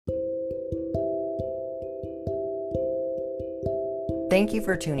Thank you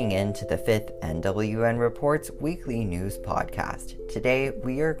for tuning in to the 5th NWN Reports weekly news podcast. Today,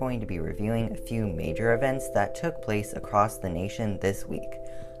 we are going to be reviewing a few major events that took place across the nation this week.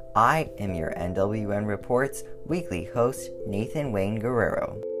 I am your NWN Reports weekly host, Nathan Wayne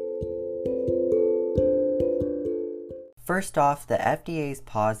Guerrero. First off, the FDA's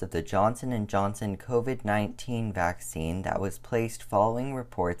pause of the Johnson & Johnson COVID-19 vaccine that was placed following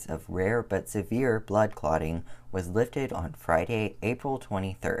reports of rare but severe blood clotting was lifted on Friday, April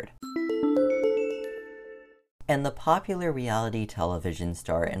 23rd. And the popular reality television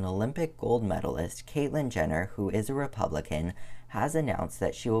star and Olympic gold medalist Caitlyn Jenner, who is a Republican, has announced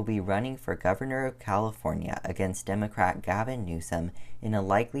that she will be running for governor of California against Democrat Gavin Newsom in a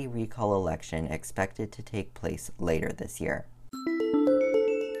likely recall election expected to take place later this year.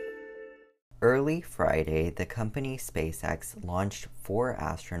 Early Friday, the company SpaceX launched 4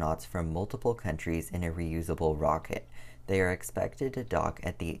 astronauts from multiple countries in a reusable rocket. They are expected to dock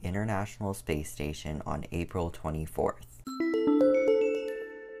at the International Space Station on April 24th.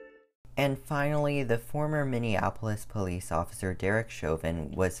 And finally, the former Minneapolis police officer Derek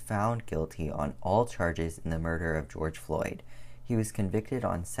Chauvin was found guilty on all charges in the murder of George Floyd. He was convicted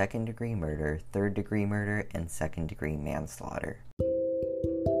on second-degree murder, third-degree murder, and second-degree manslaughter.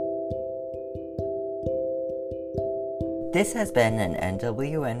 This has been an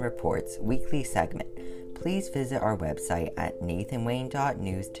NWN Reports weekly segment. Please visit our website at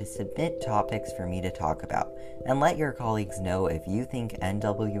nathanwayne.news to submit topics for me to talk about, and let your colleagues know if you think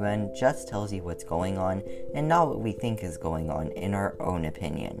NWN just tells you what's going on and not what we think is going on in our own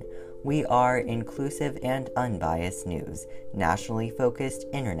opinion. We are inclusive and unbiased news, nationally focused,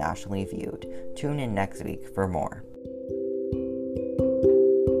 internationally viewed. Tune in next week for more.